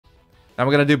I'm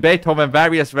gonna do Beethoven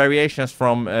various variations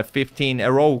from 15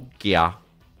 Eroica.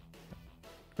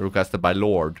 Requested by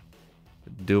Lord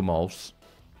Dumos.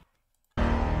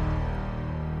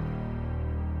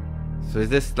 So is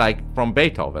this like from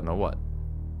Beethoven or what?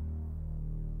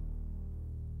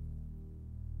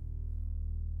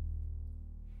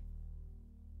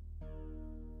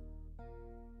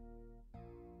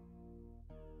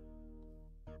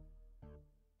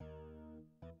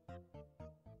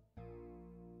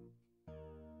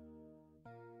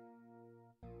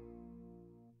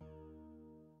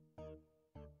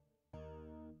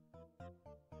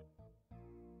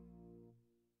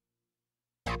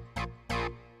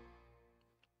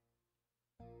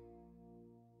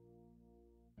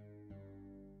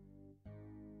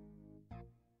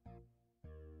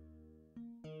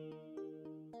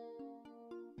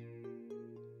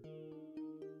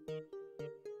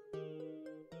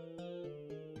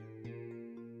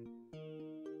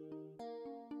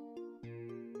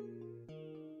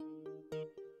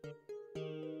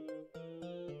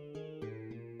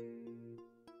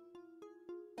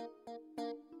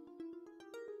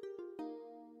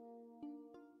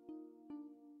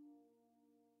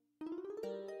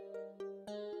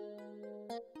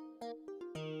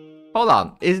 Hold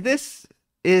on. Is this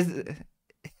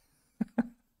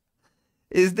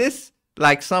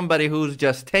like somebody who's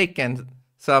just taken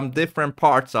some different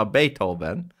parts of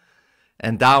Beethoven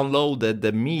and downloaded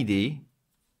the MIDI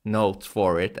notes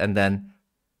for it and then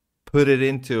put it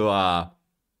into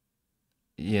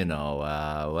you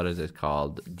know, what is it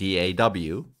called?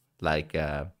 DAW, like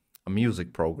a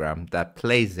music program that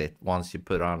plays it once you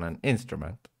put on an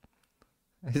instrument.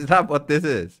 Is that what this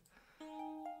is?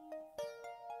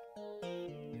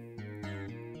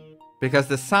 Because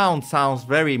the sound sounds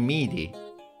very MIDI.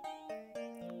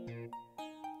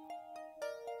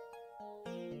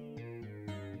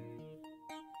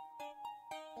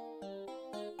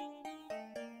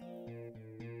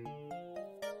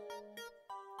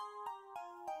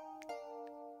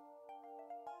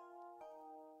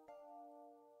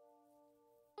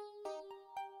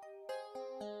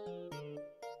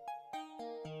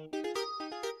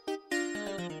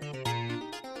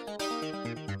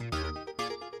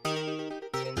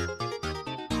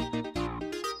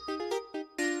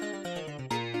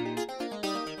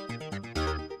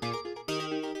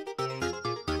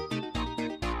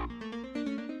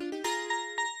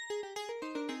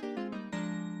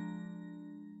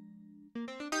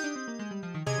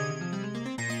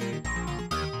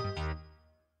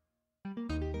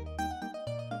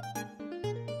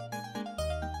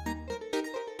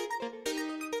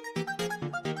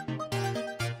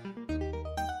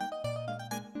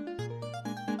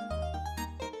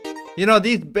 You know,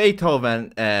 these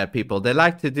Beethoven people, they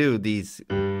like to do these,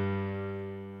 hold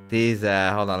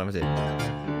on, let me see.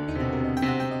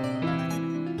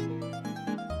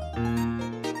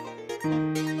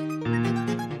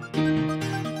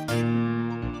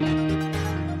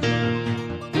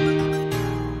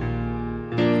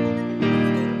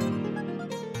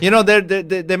 You know,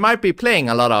 they might be playing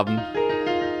a lot of,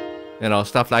 you know,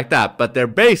 stuff like that, but their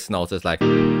bass notes is like...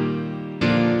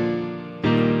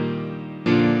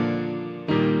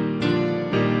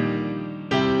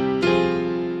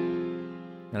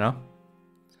 You know?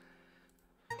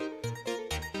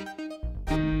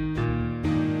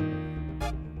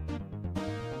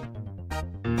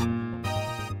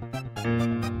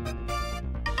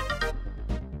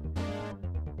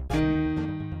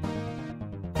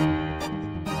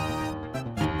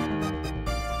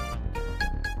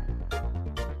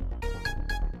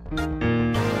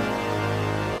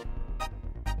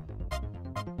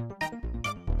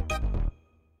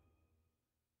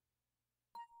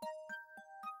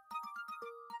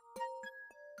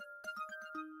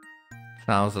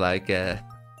 Sounds like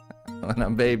when a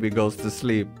baby goes to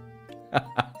sleep.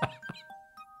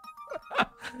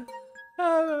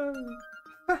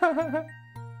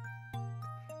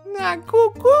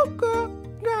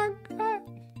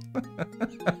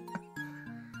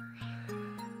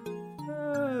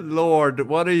 Lord,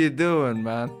 what are you doing,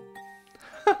 man?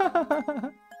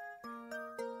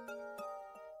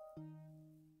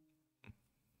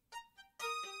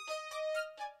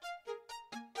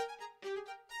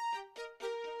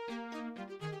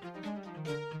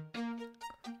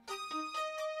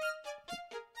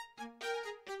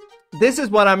 This is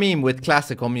what I mean with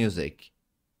classical music.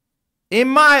 In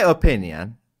my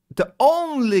opinion, the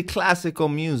only classical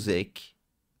music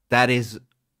that is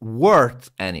worth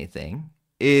anything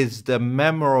is the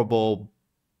memorable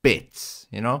bits,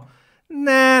 you know?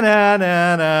 Na na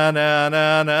na na na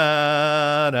na na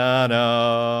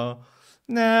na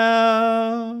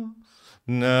na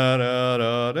Na na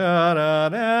na na na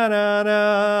na na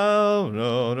na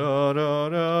no no no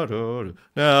no no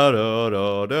no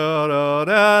no no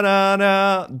no no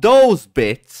no. Those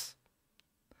bits,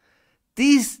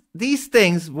 these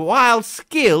things, while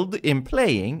skilled in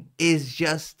playing, is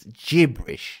just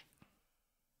gibberish.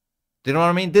 Do you know what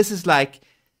I mean? This is like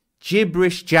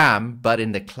gibberish jam, but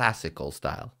in the classical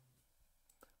style.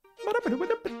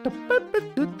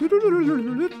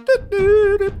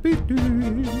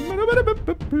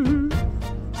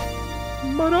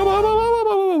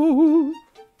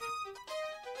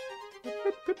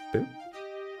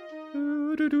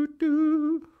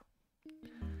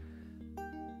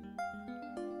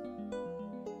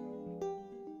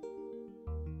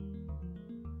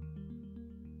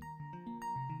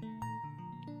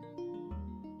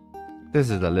 This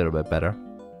is a little bit better.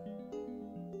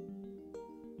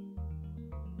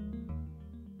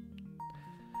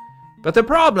 But the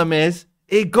problem is,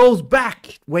 it goes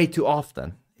back way too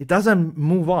often. It doesn't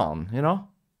move on, you know?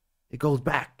 It goes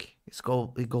back.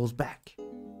 It goes back.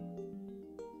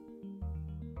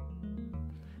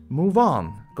 Move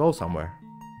on. Go somewhere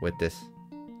with this.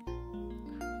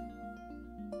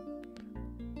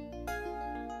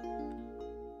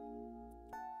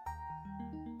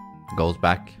 Goes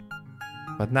back.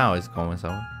 But now it's going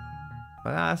somewhere.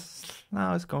 But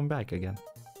now it's going back again.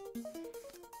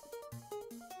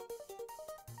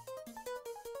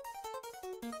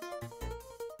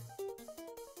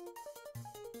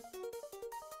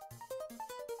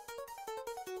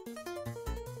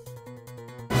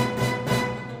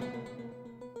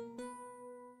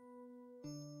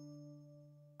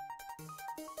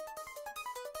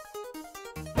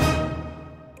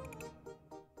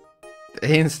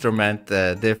 Instrument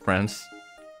difference,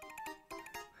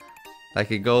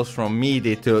 like it goes from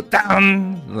MIDI to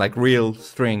down, like real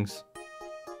strings.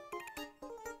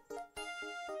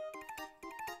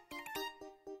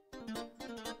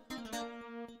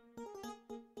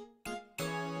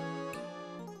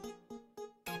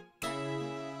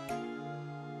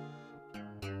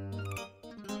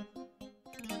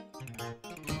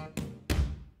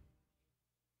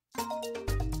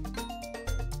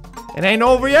 It ain't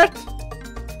over yet.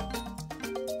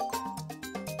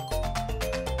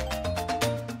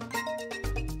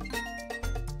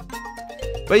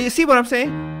 But you see what I'm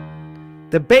saying?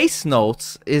 The bass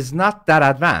notes is not that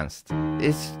advanced.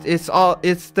 It's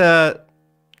the,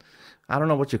 I don't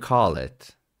know what you call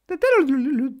it.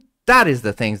 That is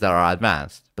the things that are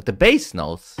advanced. But the bass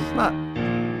notes,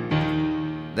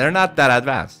 they're not that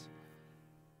advanced.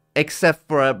 Except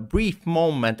for a brief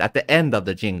moment at the end of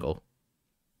the jingle.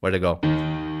 Where'd they go?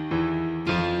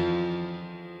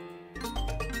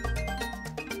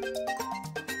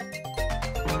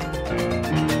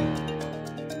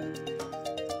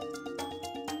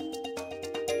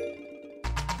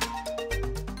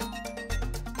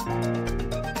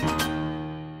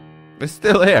 It's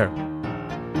still here.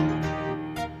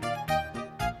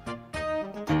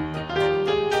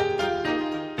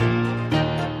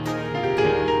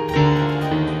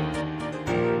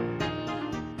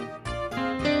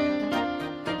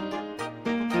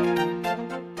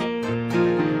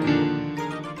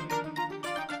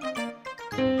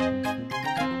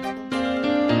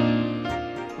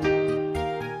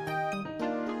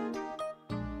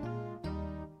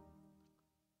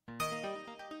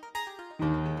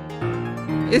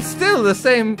 It's still the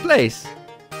same place.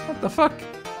 What the fuck?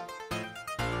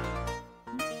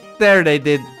 There they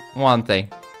did one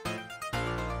thing.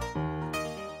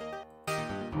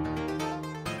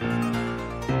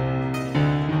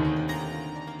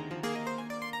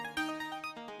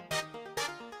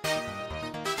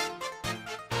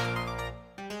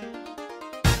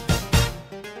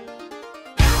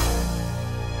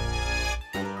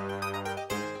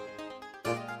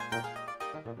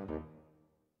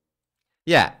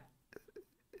 Yeah,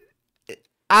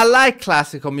 I like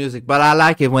classical music, but I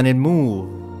like it when it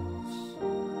moves.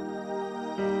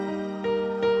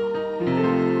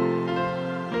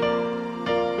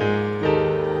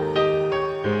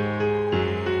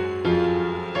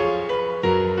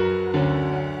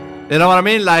 You know what I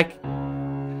mean? Like,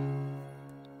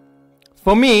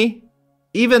 for me,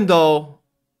 even though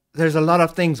there's a lot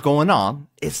of things going on,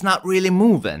 it's not really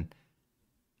moving.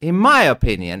 In my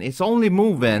opinion, it's only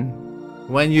moving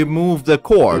when you move the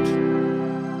chord.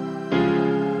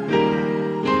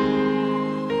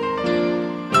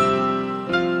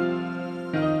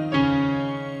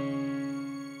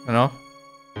 You know?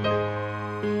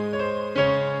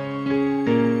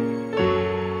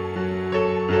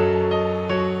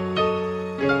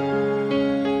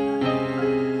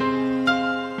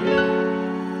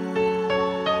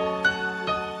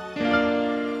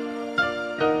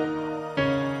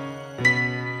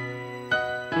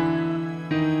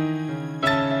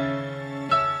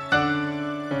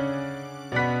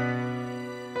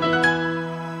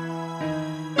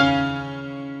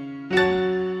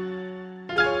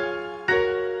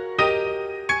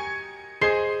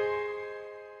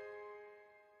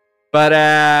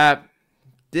 But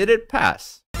did it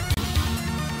pass?